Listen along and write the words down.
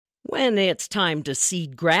When it's time to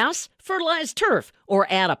seed grass, fertilize turf, or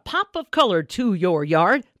add a pop of color to your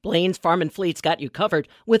yard, Blaine's Farm and Fleet's got you covered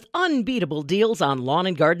with unbeatable deals on lawn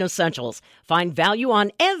and garden essentials. Find value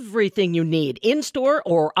on everything you need in-store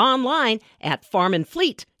or online at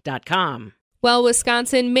farmandfleet.com. While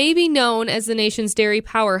Wisconsin may be known as the nation's dairy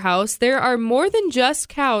powerhouse, there are more than just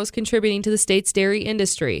cows contributing to the state's dairy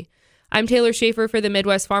industry. I'm Taylor Schaefer for the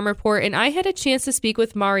Midwest Farm Report, and I had a chance to speak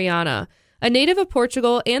with Mariana, a native of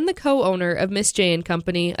Portugal and the co-owner of Miss J &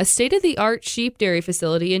 Company, a state-of-the-art sheep dairy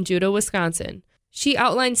facility in Judah, Wisconsin. She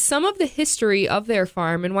outlined some of the history of their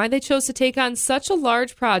farm and why they chose to take on such a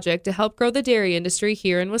large project to help grow the dairy industry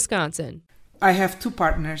here in Wisconsin. I have two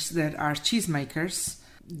partners that are cheesemakers,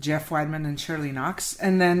 Jeff Weidman and Shirley Knox,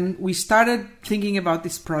 and then we started thinking about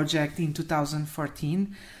this project in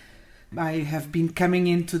 2014. I have been coming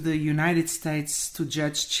into the United States to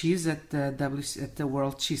judge cheese at the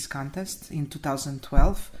World Cheese Contest in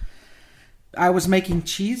 2012. I was making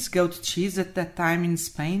cheese, goat cheese at that time in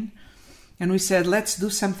Spain, and we said, let's do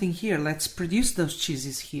something here. Let's produce those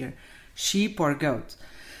cheeses here, sheep or goat.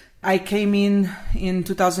 I came in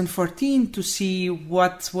 2014 to see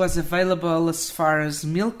what was available as far as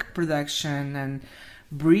milk production and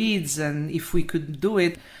breeds, and if we could do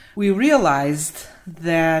it. We realized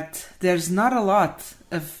that there's not a lot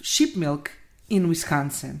of sheep milk in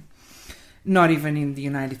Wisconsin, not even in the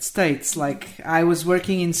United States. Like, I was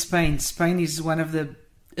working in Spain. Spain is one of the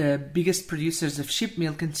biggest producers of sheep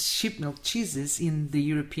milk and sheep milk cheeses in the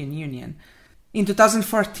European Union. In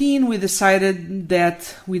 2014, we decided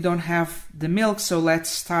that we don't have the milk, so let's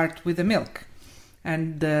start with the milk.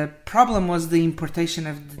 And the problem was the importation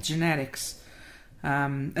of the genetics.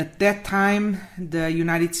 At that time, the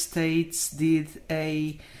United States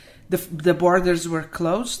the borders were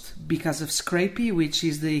closed because of scrapie, which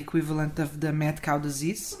is the equivalent of the mad cow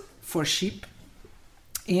disease for sheep.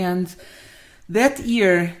 And that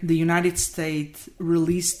year, the United States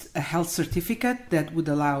released a health certificate that would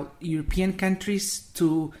allow European countries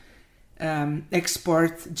to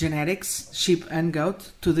export genetics, sheep and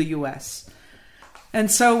goat, to the U.S.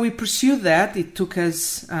 And so we pursued that. It took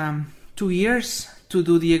us 2 years to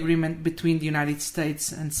do the agreement between the United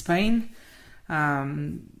States and Spain.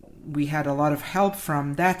 We had a lot of help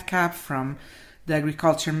from DATCAP, from the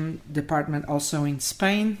Agriculture Department also in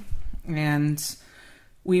Spain, and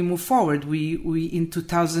we moved forward. We in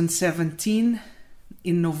 2017,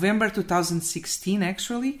 in November 2016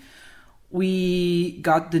 actually, we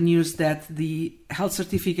got the news that the health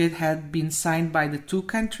certificate had been signed by the two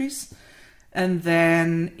countries. And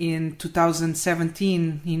then in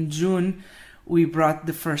 2017, in June, we brought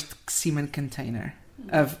the first semen container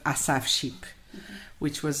of Asaf sheep,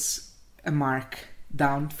 which was a mark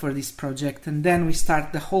down for this project. And then we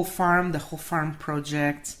start the whole farm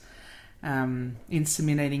project,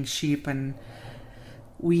 inseminating sheep. And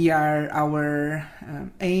our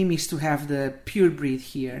aim is to have the pure breed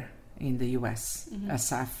here in the U.S.,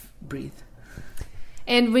 Asaf breed.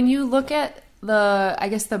 And when you look at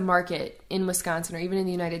the market in Wisconsin or even in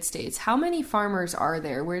the United States, how many farmers are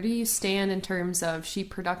there? Where do you stand in terms of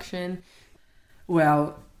sheep production?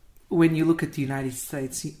 Well, when you look at the United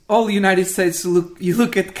States, all the United States, you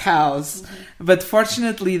look at cows. But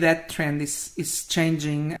fortunately, that trend is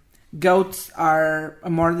changing. Goats are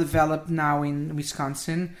more developed now in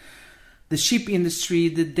Wisconsin. The sheep industry,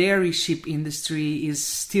 the dairy sheep industry, is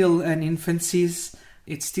still in infancy.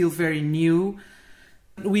 It's still very new.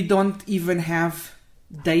 We don't even have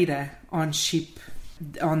data on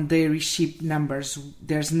dairy sheep numbers.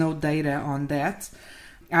 There's no data on that.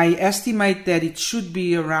 I estimate that it should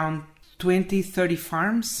be around 20-30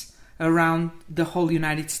 farms around the whole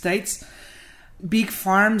United States. Big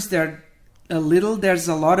farms, there's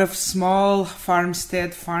a lot of small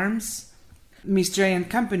farmstead farms. Miss J &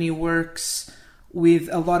 Company works with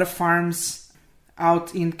a lot of farms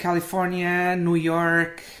out in California, New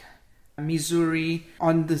York, Missouri.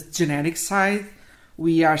 On the genetic side,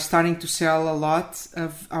 we are starting to sell a lot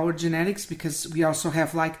of our genetics because we also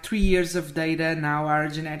have 3 years of data. Now our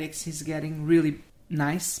genetics is getting really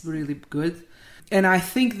nice, really good. And I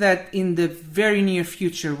think that in the very near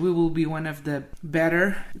future, we will be one of the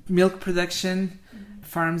better milk production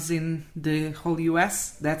farms in the whole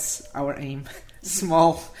U.S. That's our aim.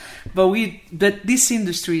 Small. But this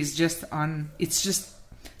industry is just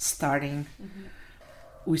starting.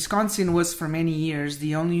 Wisconsin was for many years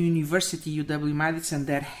the only university, UW-Madison,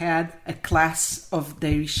 that had a class of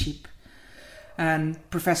dairy sheep. And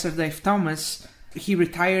Professor Dave Thomas, he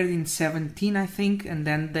retired in 2017, I think, and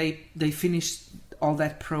then they finished all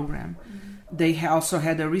that program. They also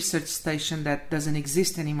had a research station that doesn't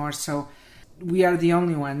exist anymore, so we are the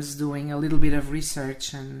only ones doing a little bit of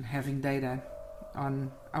research and having data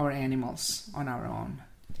on our animals on our own.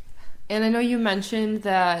 And I know you mentioned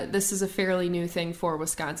that this is a fairly new thing for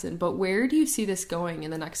Wisconsin, but where do you see this going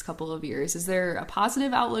in the next couple of years? Is there a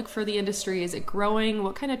positive outlook for the industry? Is it growing?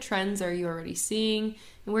 What kind of trends are you already seeing?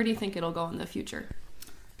 And where do you think it'll go in the future?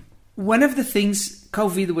 One of the things,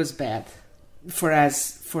 COVID was bad for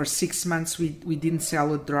us. For 6 months, we didn't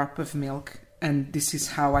sell a drop of milk. And this is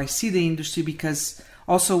how I see the industry, because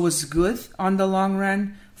also was good on the long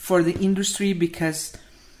run for the industry, because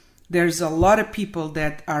there's a lot of people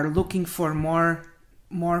that are looking for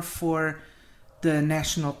more for the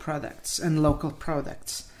national products and local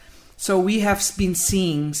products. So we have been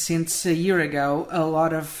seeing since a year ago a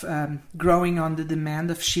lot of growing on the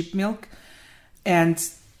demand of sheep milk. And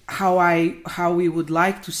how we would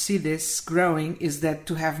like to see this growing is that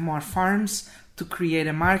to have more farms, to create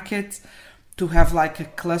a market, to have like a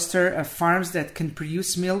cluster of farms that can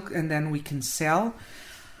produce milk and then we can sell.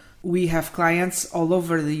 We have clients all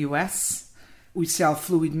over the US. We sell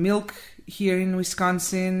fluid milk here in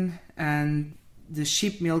Wisconsin, and the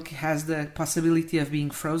sheep milk has the possibility of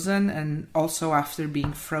being frozen, and also after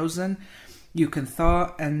being frozen, you can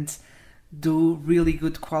thaw and do really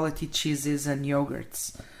good quality cheeses and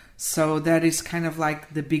yogurts. So that is kind of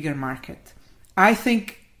like the bigger market. I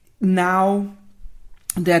think now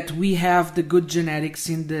that we have the good genetics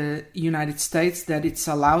in the United States, that it's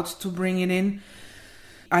allowed to bring it in,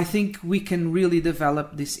 I think we can really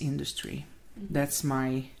develop this industry. That's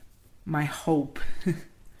my hope.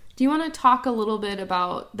 Do you want to talk a little bit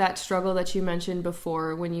about that struggle that you mentioned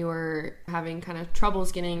before when you were having kind of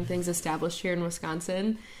troubles getting things established here in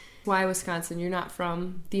Wisconsin? Why Wisconsin? You're not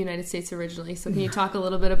from the United States originally. So can you talk a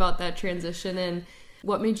little bit about that transition and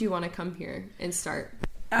what made you want to come here and start?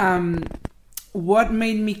 What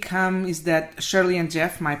made me come is that Shirley and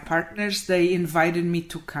Jeff, my partners, they invited me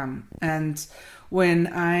to come. And when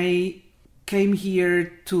I came here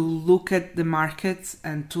to look at the market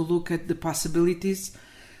and to look at the possibilities,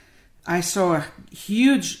 I saw a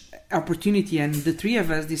huge opportunity, and the three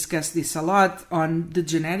of us discussed this a lot on the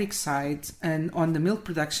genetic side and on the milk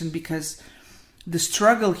production, because the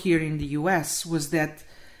struggle here in the US was that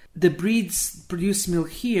the breeds produced milk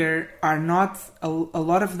here are not, a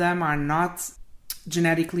lot of them are not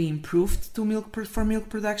genetically improved to for milk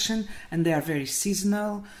production, and they are very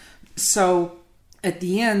seasonal. So at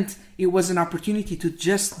the end, it was an opportunity to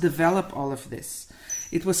just develop all of this.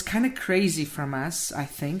 It was kind of crazy from us, I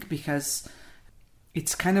think, because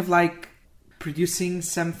it's kind of like producing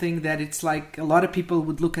something that it's like a lot of people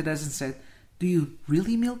would look at us and say, "Do you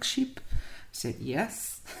really milk sheep?" I said,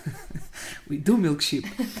 "Yes, we do milk sheep."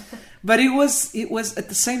 But it was at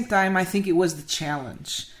the same time, I think it was the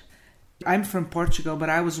challenge. I'm from Portugal, but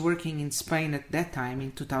I was working in Spain at that time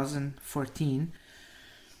in 2014.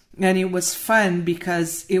 And it was fun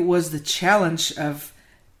because it was the challenge of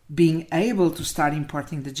being able to start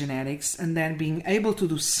importing the genetics and then being able to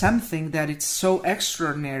do something that it's so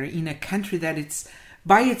extraordinary in a country that it's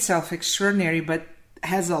by itself extraordinary, but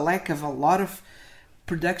has a lack of a lot of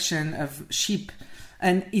production of sheep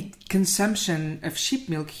and consumption of sheep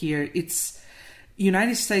milk here. It's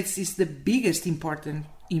United States is the biggest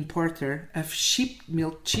importer of sheep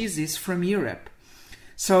milk cheeses from Europe.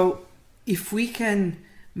 So if we can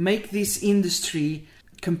make this industry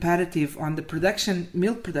competitive on the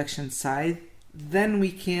milk production side, then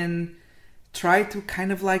we can try to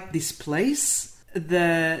kind of like displace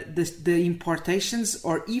the importations,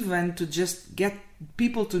 or even to just get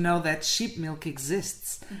people to know that sheep milk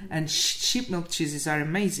exists. Mm-hmm. And sheep milk cheeses are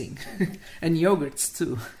amazing and yogurts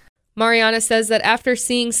too. Mariana says that after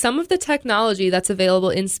seeing some of the technology that's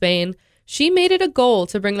available in Spain, she made it a goal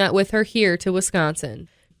to bring that with her here to Wisconsin.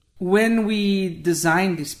 When we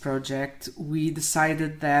designed this project, we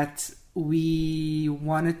decided that we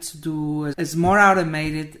wanted to do as more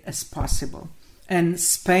automated as possible. And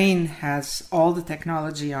Spain has all the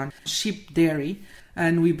technology on sheep dairy,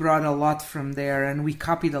 and we brought a lot from there, and we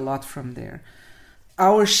copied a lot from there.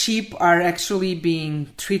 Our sheep are actually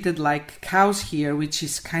being treated like cows here, which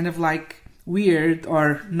is kind of like weird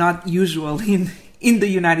or not usual in the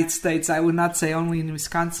United States. I would not say only in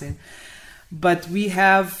Wisconsin. But we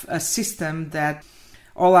have a system that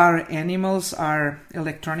all our animals are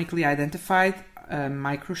electronically identified,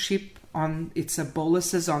 microchip on it's a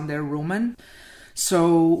boluses on their rumen.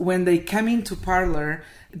 So when they come into parlor,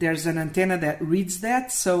 there's an antenna that reads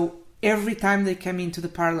that. So every time they come into the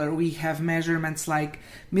parlor, we have measurements like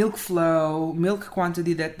milk flow, milk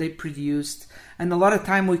quantity that they produced. And a lot of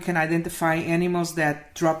time we can identify animals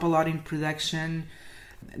that drop a lot in production,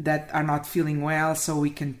 that are not feeling well, so we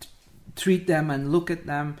can treat them and look at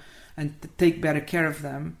them and take better care of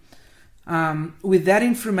them. With that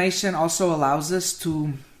information also allows us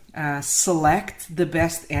to select the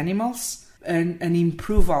best animals and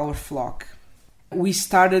improve our flock. We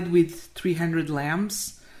started with 300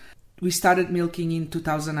 lambs. We started milking in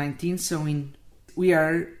 2019, so we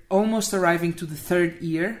are almost arriving to the third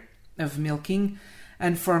year of milking.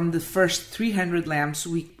 And from the first 300 lambs,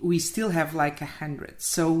 we still have like 100.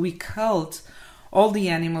 So we culled all the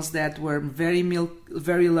animals that were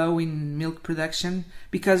very low in milk production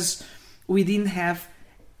because we didn't have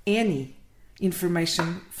any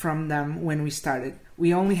information from them when we started.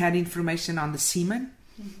 We only had information on the semen,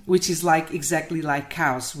 which is exactly like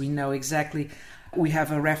cows. We know exactly, we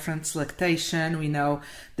have a reference lactation, we know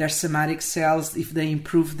their somatic cells, if they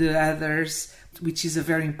improve the others, which is a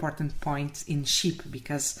very important point in sheep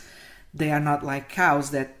because they are not like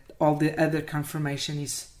cows that all the other conformation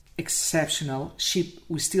is exceptional. Sheep,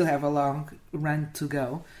 we still have a long run to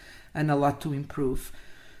go and a lot to improve.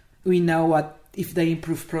 We know what if they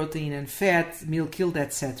improve protein and fat, milk yield,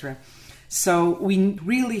 etc. So we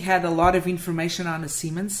really had a lot of information on the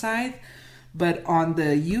semen side, but on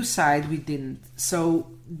the ewe side we didn't. So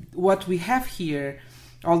what we have here,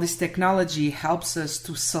 all this technology helps us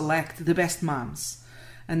to select the best moms.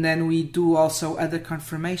 And then we do also other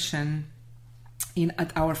conformation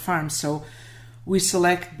at our farm. So we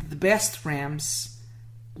select the best rams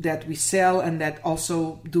that we sell and that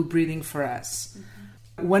also do breeding for us.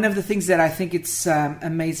 One of the things that I think it's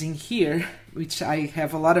amazing here, which I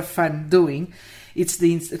have a lot of fun doing, it's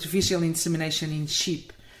the artificial insemination in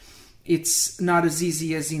sheep. It's not as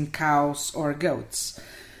easy as in cows or goats,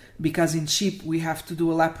 because in sheep we have to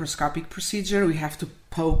do a laparoscopic procedure. We have to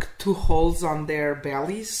poke 2 holes on their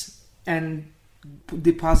bellies and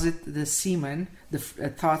deposit the semen, the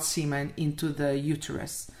thawed semen, into the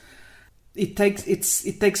uterus. It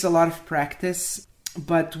takes a lot of practice,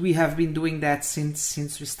 but we have been doing that since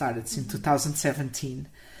we started, since 2017.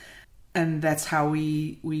 And that's how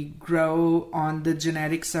we grow on the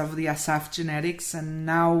genetics of the Asaf genetics. And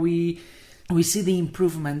now we see the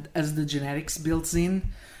improvement as the genetics builds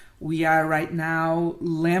in. We are right now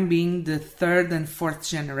lambing the 3rd and 4th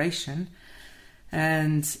generation.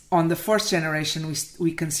 And on the 4th generation,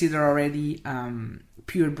 we consider already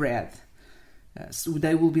purebred. So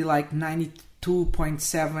they will be like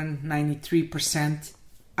 92.7, 93%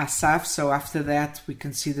 Asaf. So after that, we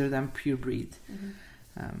consider them purebred.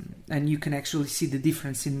 And you can actually see the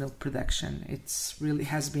difference in milk production. It's really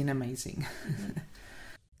has been amazing.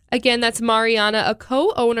 Again, that's Mariana, a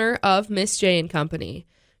co-owner of Miss J & Company.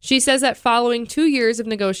 She says that following 2 years of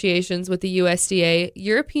negotiations with the USDA,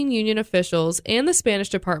 European Union officials, and the Spanish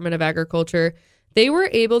Department of Agriculture, they were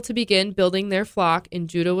able to begin building their flock in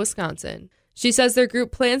Judah, Wisconsin. She says their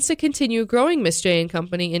group plans to continue growing Miss J &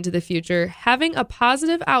 Company into the future, having a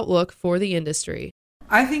positive outlook for the industry.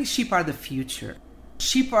 I think sheep are the future.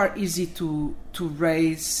 Sheep are easy to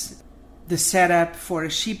raise. The setup for a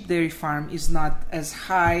sheep dairy farm is not as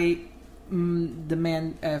high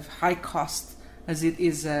demand of high cost as it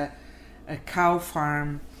is a cow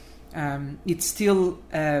farm. It's still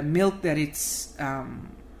milk that it's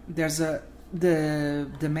the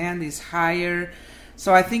demand is higher.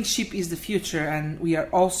 So I think sheep is the future, and we are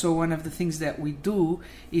also, one of the things that we do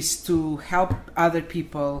is to help other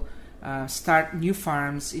people start new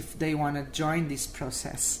farms if they want to join this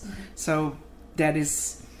process. So that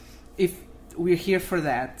is, if we're here for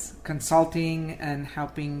that, consulting and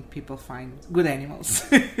helping people find good animals.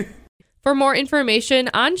 For more information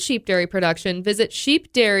on sheep dairy production, visit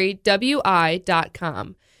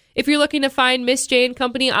sheepdairywi.com. If you're looking to find Miss J &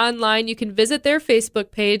 Company online, you can visit their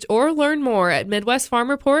Facebook page or learn more at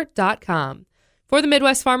MidwestFarmReport.com. For the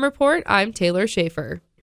Midwest Farm Report, I'm Taylor Schaefer.